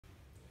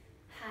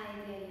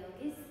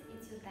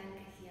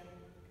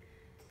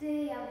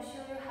Today I will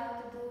show you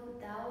how to do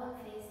downward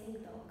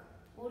facing dog,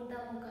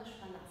 Adho Mukha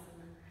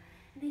Svanasana.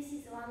 This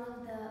is one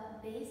of the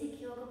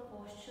basic yoga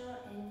posture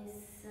and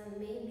is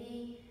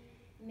maybe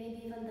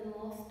even the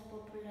most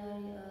popular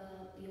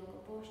yoga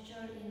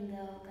posture in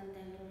the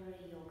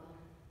contemporary yoga.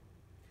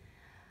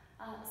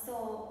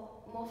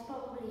 So most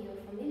probably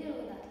you're familiar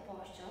with that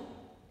posture,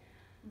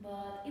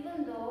 but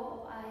even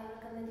though I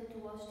recommend you to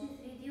watch this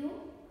video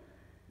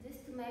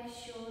just to make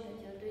sure that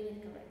you're doing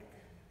it correct.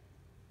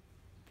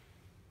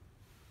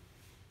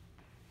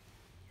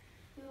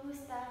 We will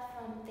start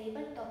from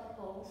tabletop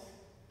pose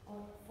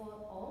or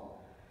 4-0.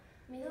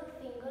 Middle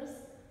fingers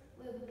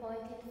will be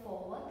pointed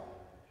forward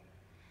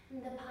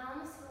and the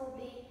palms will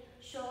be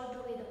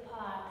shoulder width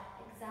apart,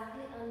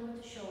 exactly under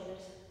the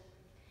shoulders.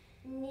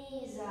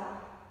 Knees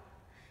are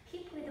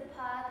hip width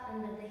apart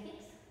under the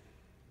hips.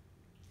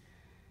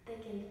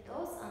 Taking the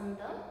toes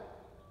under.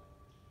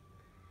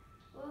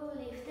 We will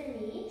lift the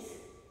knees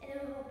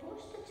and we will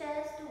push the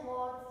chest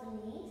towards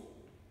the knees.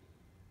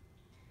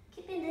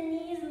 Keeping the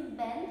knees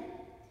bent,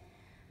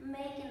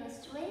 making a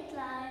straight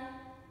line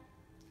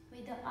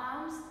with the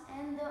arms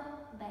and the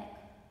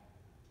back.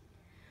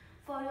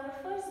 For your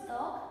first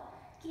dog,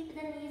 keep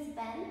the knees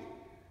bent,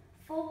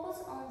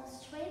 focus on the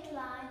straight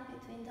line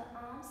between the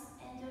arms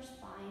and your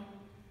spine.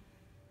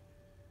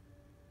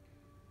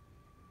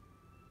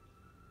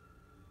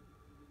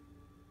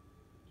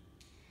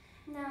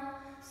 Now,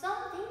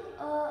 something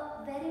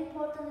very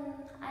important, and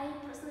I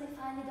personally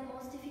find it the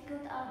most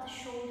difficult, are the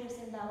shoulders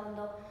in down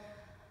dog.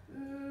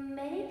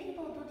 Many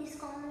people do this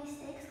common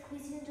mistake,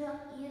 squeezing the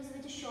ears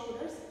with the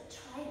shoulders,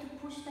 try to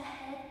push the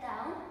head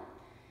down.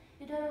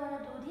 You don't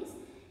want to do this.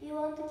 You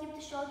want to keep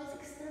the shoulders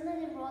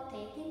externally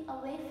rotating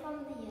away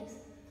from the ears.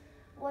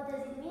 What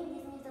does it mean?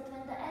 This means that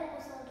when the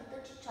elbows want to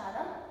touch each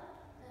other,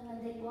 and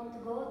when they want to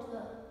go to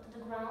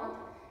the ground,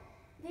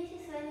 this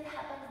is when it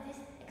happens, this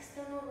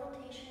external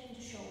rotation in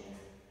the shoulders.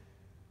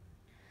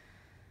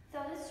 So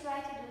let's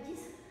try to do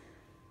this.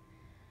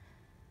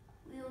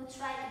 We will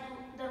try to do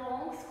the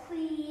wrong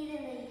squeeze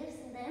in the ears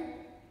and then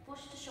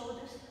push the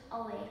shoulders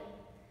away.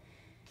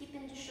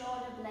 Keeping the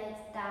shoulder blades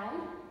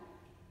down.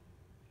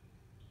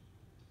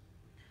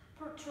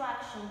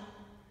 Protraction.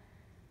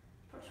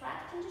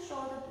 Protracting the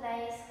shoulder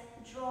blades,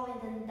 drawing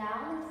them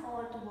down and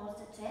forward towards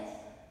the chest,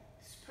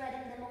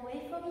 spreading them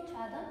away from each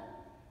other,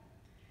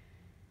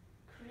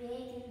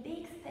 creating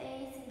big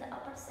space in the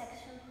upper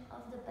section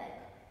of the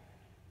back.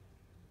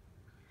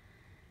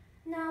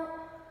 Now,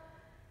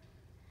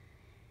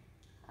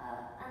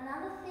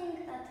 another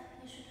thing that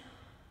you should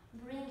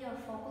bring your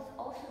focus,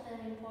 also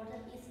very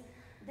important, is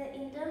the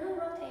internal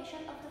rotation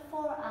of the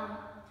forearm.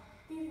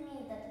 This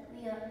means that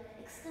we are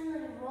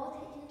externally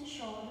rotating the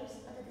shoulders,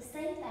 but at the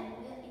same time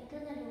we are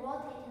internally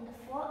rotating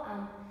the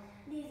forearm.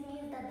 This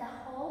means that the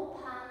whole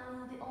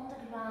palm will be on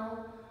the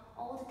ground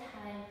all the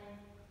time.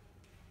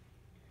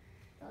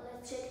 So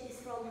let's check this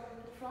from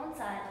the front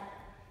side.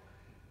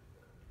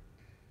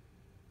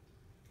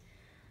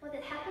 What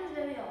that happens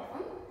very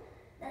often,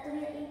 that we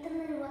are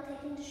internally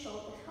rotating the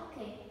shoulders.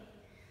 Okay,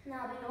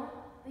 now we know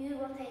we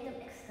rotate them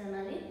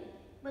externally,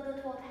 but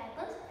that what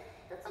happens,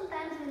 that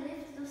sometimes we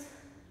lift those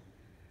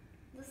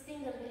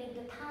fingers, we lift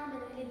the palm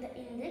and we lift the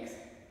index,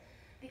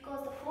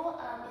 because the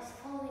forearm is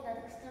following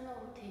that external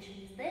rotation.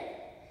 Instead,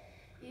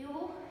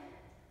 you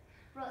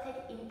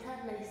rotate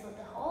internally, so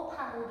the whole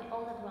palm will be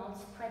on the ground,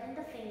 spreading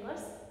the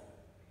fingers.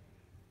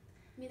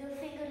 Middle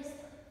finger is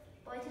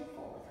pointing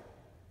forward.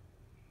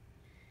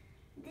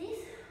 This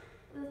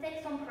will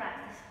take some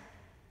practice.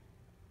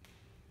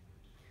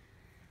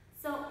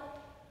 So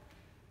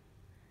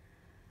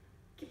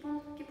keep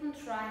on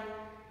trying.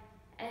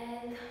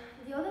 And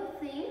the other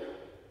thing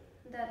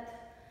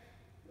that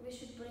we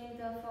should bring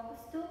the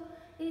focus to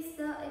is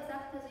the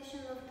exact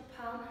position of the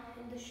palm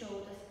and the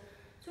shoulders.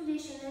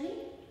 Traditionally,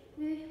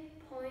 we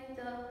point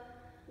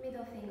the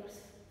middle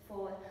fingers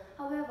forward.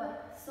 However,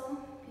 some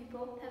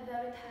people have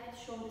very tight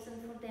shoulders,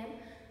 and for them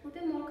it would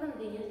be more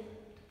convenient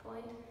to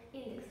point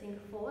index finger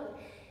forward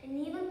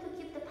and even to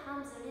keep the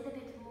palms a little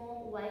bit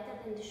more wider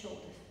than the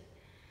shoulders.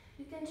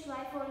 You can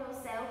try for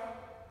yourself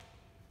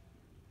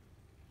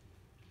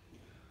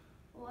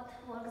what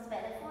works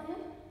better for you,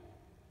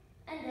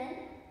 and then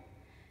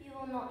you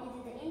will know is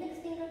it the index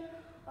finger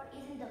or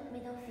is it the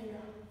middle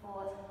finger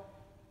forward.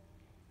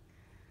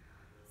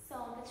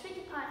 So the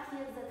tricky part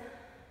here is that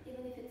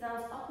even if it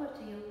sounds awkward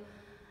to you,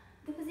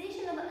 the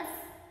position of a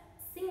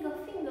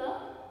single finger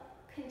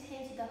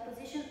contains the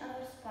position of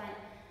your spine,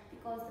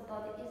 because the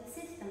body is a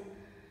system.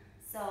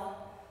 So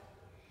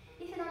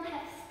if you don't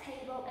have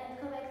stable and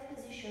correct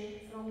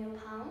position from your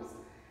palms,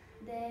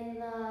 then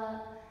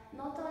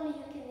not only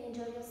you can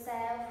injure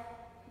yourself,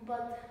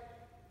 but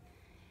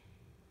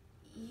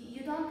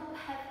you don't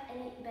have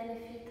any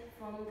benefit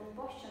from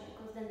the posture,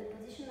 because then the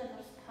position of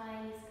your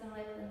spine is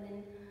correct, and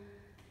then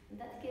in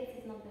that case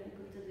it's not very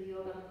good to do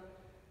yoga.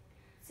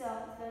 So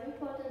it's very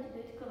important to do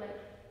it correct.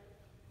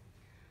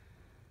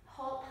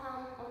 Whole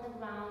palm on the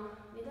ground,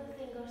 middle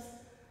fingers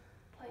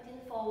pointing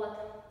forward,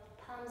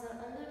 palms are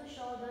under the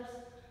shoulders,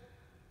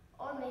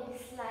 or maybe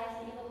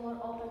slightly even more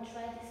open.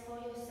 Try this for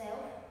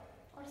yourself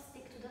or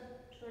stick to the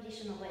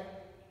traditional way.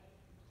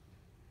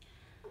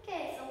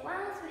 Okay, so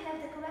once we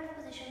have the correct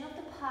position of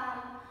the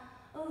palm,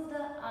 of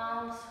the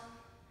arms,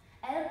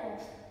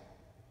 elbows,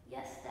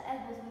 yes, the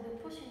elbows will be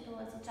pushing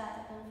towards each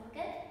other, don't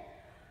forget.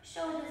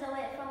 Shoulders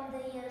away from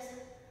the ears,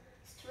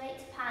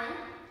 straight spine.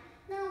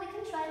 Now we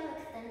can try to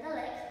extend the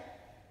legs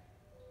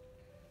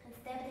and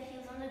step the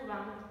heels on the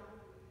ground.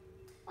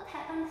 What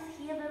happens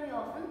here very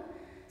often,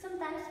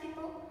 sometimes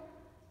people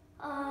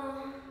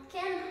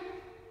can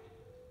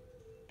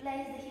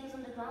place the heels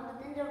on the ground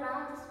but then they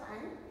round the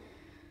spine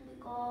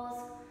because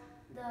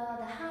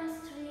the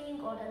hamstring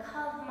or the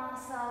calf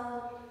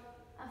muscle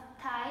are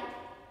tight.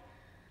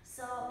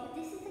 So if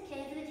this is the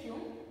case with you,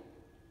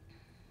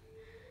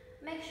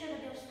 make sure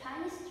that your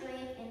spine is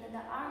straight and that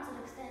the arms are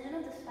the extension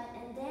of the spine,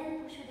 and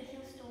then push the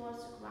heels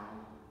towards the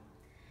ground.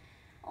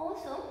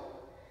 Also,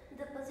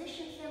 the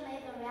position here may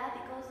vary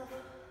because of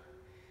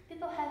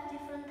people have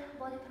different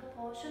body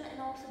proportion and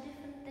also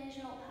different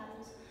tensional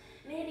patterns.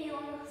 Maybe you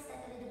want to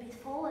step a little bit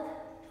forward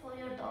for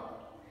your dog.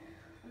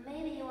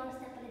 Maybe you want to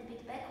step a little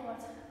bit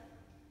backwards.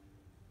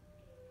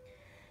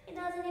 It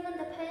doesn't even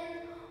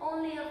depend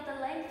only on the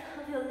length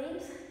of your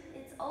limbs.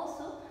 It's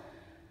also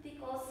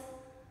because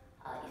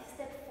if you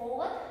step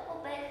forward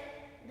or back,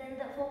 then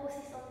the focus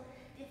is on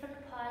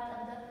different part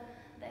of the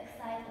back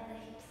side of the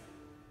hips.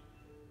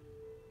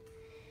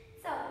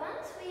 So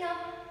once we are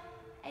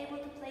able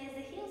to place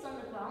the heels on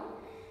the ground,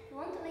 if you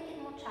want to make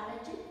it more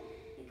challenging,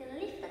 you can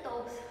lift the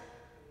toes.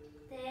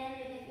 Then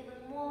you have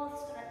even more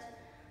stretch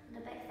on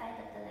the back side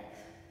of the legs.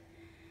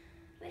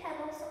 We have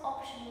also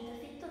option with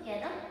the feet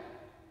together,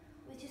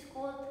 which is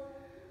called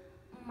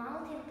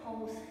mountain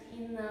pose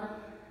in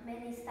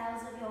many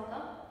styles of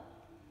yoga.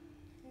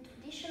 In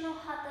traditional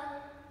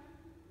hatha,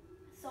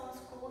 some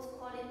schools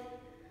call it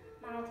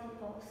mountain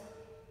pose.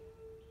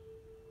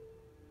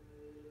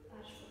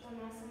 Adho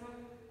Mukha Svanasana.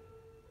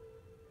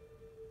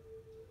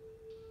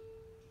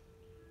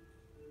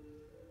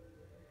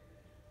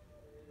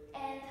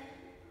 And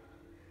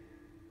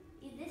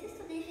if this is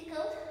too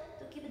difficult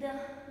to keep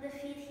the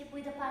feet hip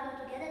width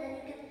apart together, then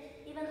you can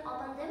even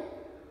open them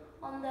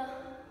on the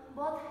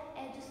both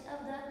edges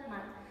of the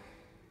mat.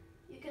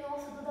 You can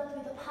also do that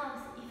with the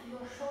palms. If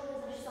your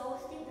shoulders are so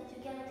stiff that you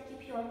cannot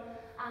keep your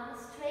arms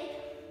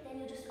straight,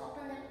 then you just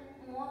open them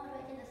more,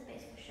 creating the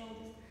space for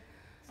shoulders.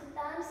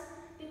 Sometimes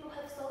people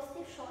have so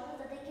stiff shoulders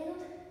that they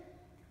cannot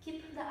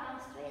keep the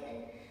arms straight and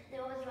they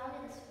always round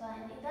in the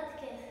spine. In that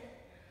case,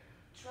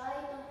 try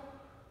to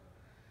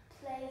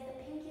place the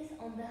pinkies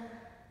on the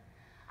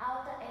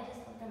outer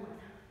edges of the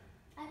mat.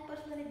 I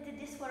personally did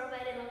this for a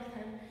very long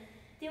time,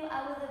 till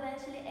I was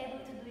eventually able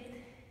to do it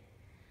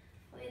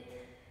with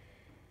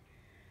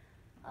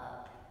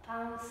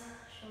palms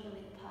shoulder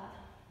width apart.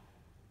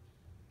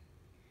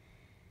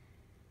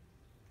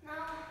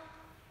 Now,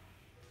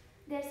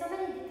 there are so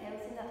many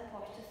details in that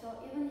posture, so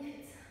even if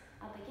it's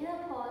a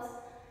beginner pose,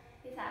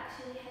 it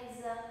actually has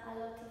a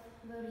lot of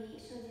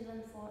variations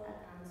even for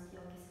advanced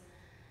yogis.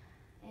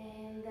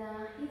 And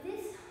if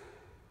this is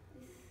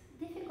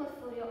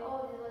difficult for you,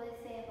 all is what I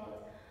say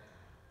about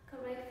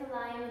correct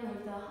alignment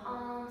of the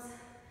arms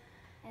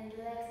and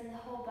legs and the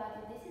whole body.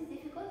 If this is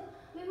difficult,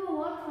 we will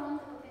work from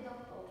the puppy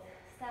dog pose.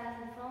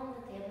 Starting from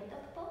the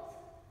tabletop pose,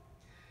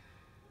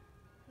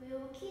 we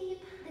will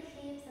keep the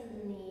hips and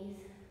the knees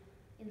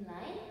in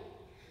line.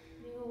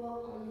 We will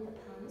walk only the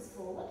palms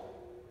forward.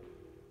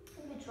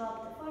 And we drop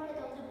the forehead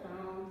on the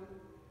ground.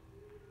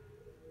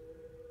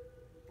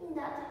 In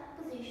that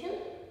position,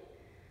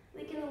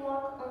 we can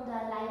work on the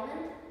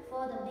alignment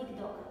for the big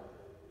dog.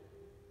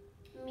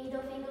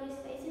 Middle finger is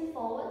facing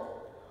forward,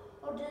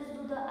 or just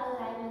do the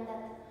alignment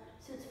that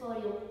suits for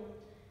you.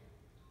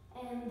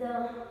 And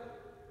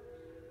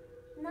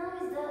now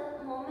is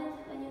the moment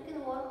when you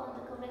can work on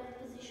the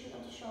correct position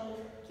of the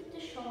shoulders. Keep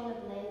the shoulder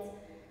blades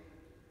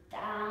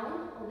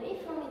down, away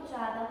from each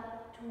other,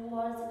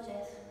 towards the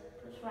chest,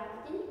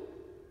 protracting.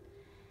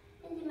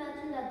 And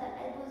imagine that the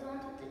elbows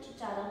want to touch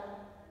each other.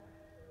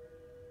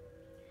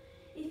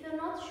 If you're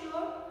not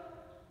sure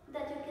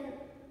that you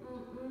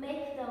can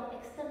make the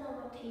external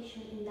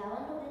rotation in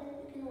downward dog,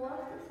 you can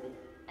work this with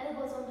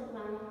elbows on the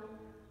ground.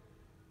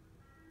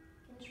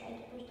 You can try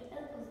to push the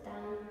elbows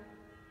down.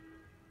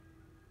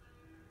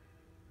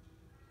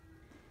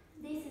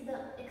 This is the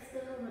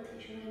external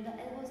rotation when the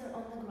elbows are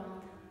on the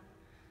ground.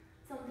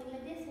 Something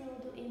like this we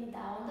will do in the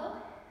down dog,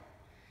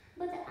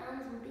 but the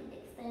arms will be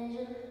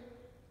extension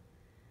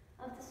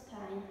of the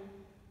spine.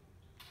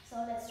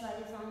 So let's try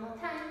this one more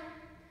time.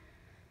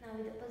 Now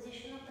with the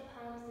position of the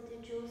palms that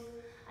you choose,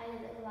 either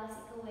the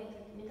classical way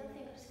with middle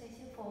fingers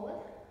facing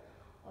forward,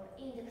 or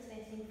index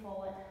facing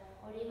forward,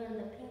 or even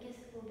the pinkies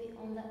will be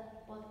on the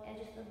both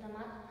edges of the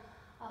mat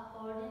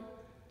according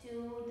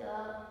to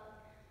the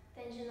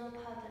tensional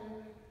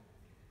pattern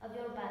of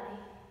your body,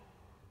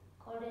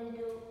 according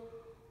to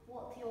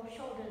what your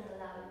shoulders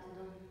allow you to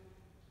do.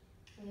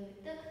 We will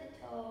tuck the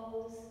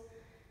toes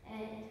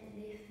and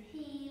lift the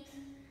hips,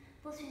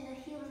 pushing the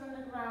heels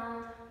on the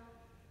ground.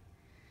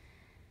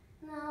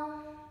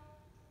 Now,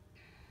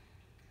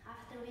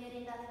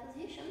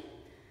 position,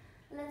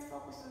 let's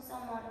focus on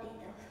some more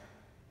details.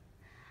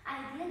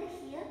 Ideally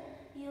here,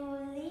 you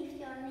lift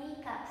your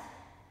kneecaps.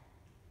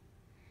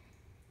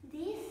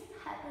 This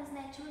happens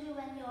naturally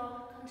when you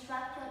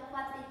contract your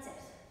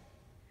quadriceps,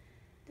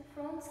 the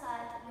front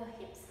side of your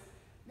hips,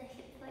 the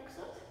hip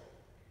flexors.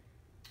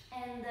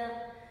 And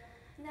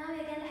now we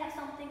again have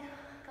something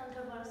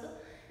controversial.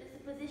 It's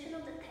the position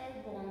of the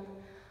tailbone.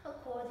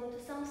 According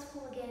to some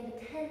school, again,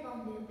 the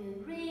tailbone will be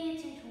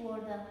reaching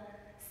toward the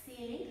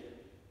ceiling.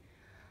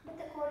 But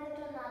according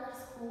to another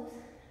schools,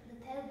 the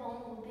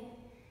tailbone will be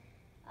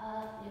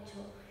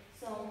neutral.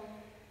 So,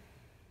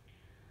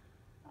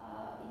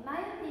 in my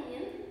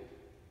opinion,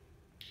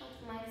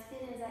 from my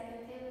experience, I can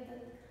tell you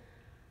that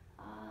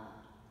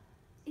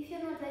if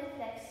you're not very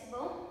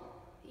flexible,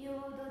 you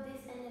will do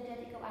this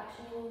energetical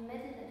action. You will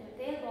imagine that your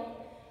tailbone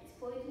is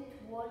pointing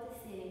toward the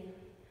ceiling.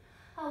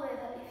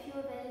 However, if you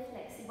are very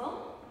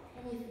flexible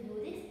and if you do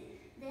this,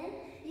 then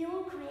you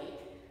will create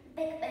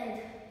back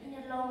bend in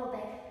your lower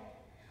back,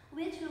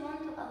 which we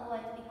want to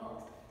avoid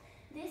because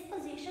this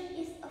position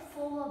is a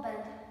forward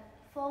bend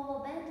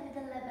with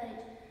a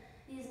leverage.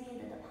 This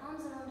means that the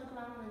palms are on the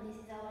ground and this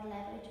is our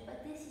leverage,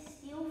 but this is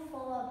still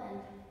forward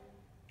bend.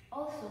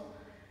 Also,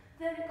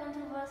 very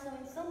controversial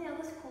in some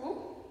yoga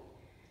school,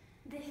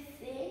 they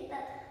say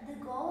that the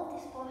goal of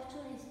this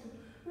posture is to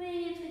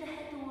reach with the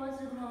head towards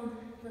the ground.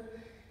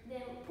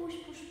 Then push,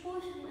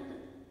 and when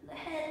the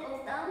head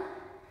goes down,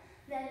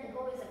 then the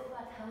goal is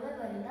acquired.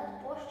 However, in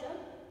that posture,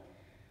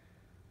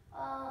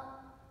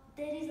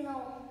 there is no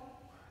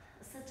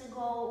such a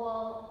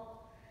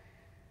goal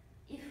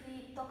if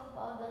we talk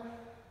about the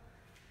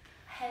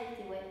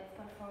healthy way of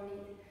performing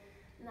it.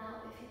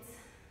 Now, if it's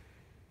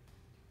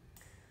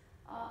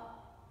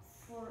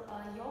for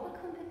a yoga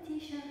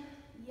competition,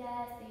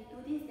 yes, they do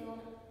this, they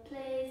want to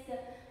place the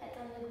head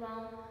on the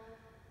ground,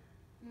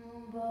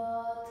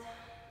 but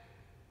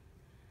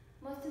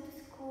most of the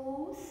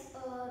schools,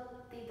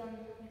 they don't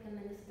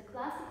recommend this. The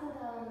classical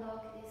down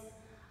dog is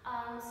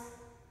arms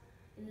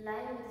in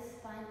line with the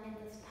spine and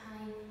the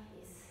spine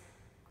is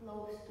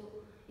close to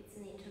its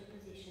natural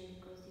position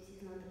because this is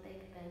not a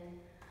back bend.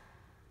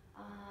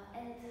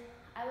 And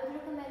I would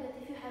recommend that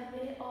if you have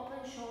really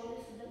open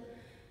shoulders, so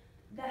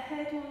the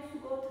head wants to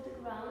go to the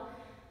ground,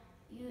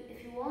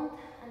 if you want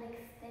an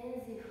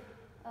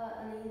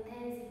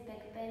intensive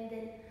back bend,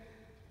 then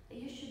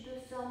you should do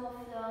some of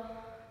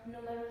the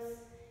numerous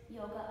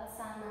yoga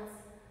asanas.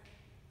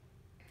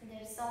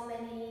 There's so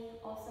many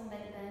awesome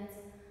back bends.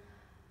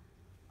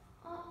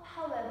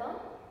 However,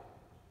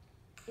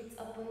 it's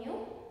upon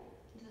you.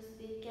 Just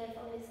be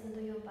careful, listen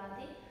to your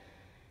body.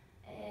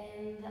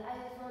 And I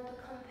just want to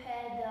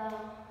compare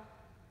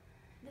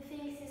the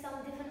things in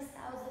some different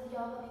styles of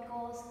yoga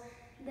because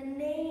the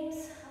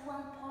names of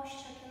one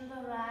posture can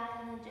vary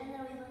and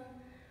generally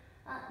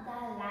the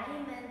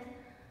alignment.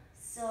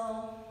 So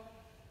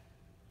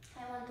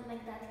I want to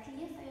make that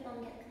clear so you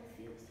don't get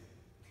confused.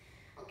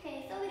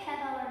 Okay, so we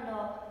have our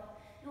dog.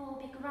 You will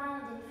be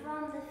grounded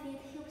from the feet,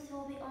 hips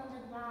will be on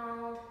the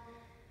ground.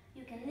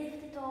 You can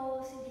lift the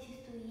toes if this is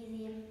too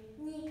easy.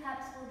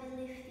 Kneecaps will be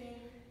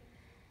lifting.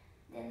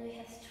 Then we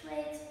have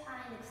straight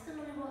spine,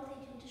 externally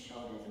rotating the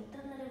shoulders,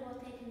 internally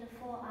rotating the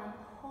forearm,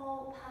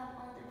 whole palm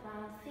on the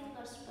ground,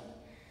 fingers spread.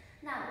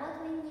 Now,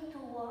 what we need to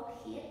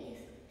work here is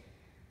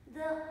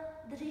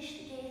the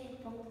drishti gazing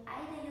point.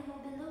 Either you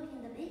will be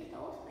looking the big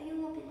toes or you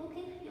will be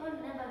looking your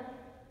navel.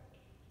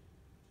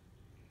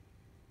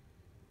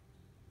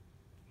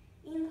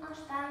 In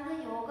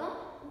Ashtanga Yoga,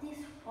 this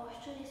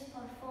posture is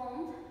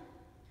performed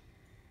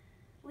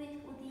with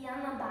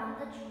Uddiyana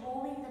Bandha,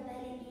 drawing the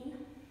belly in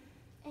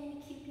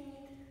and keeping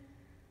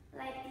it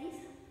like this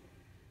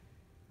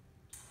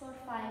for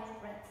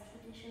 5 breaths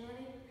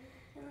traditionally.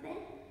 And then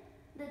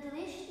the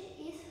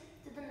drishti is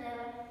to the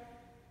navel.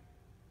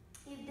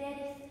 If there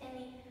is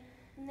any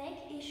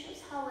neck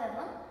issues,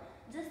 however,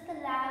 just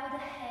allow the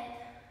head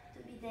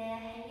to be there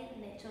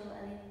hanging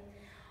naturally.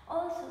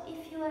 Also,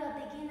 if you are a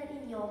beginner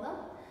in yoga,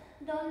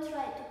 don't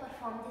try to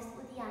perform this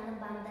Uddiyana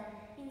Bandha.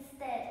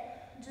 Instead,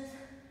 just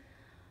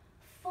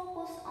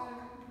focus on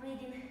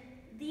breathing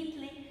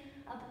deeply,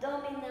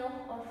 abdominal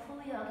or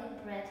full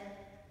yogic breath,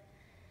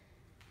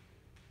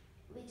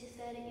 which is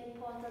very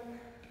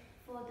important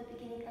for the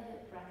beginning of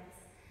your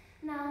practice.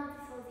 Now,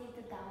 this was it,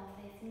 the down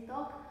facing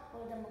dog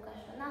or the Mukha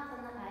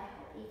Svanasana. I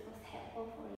hope it was helpful for you.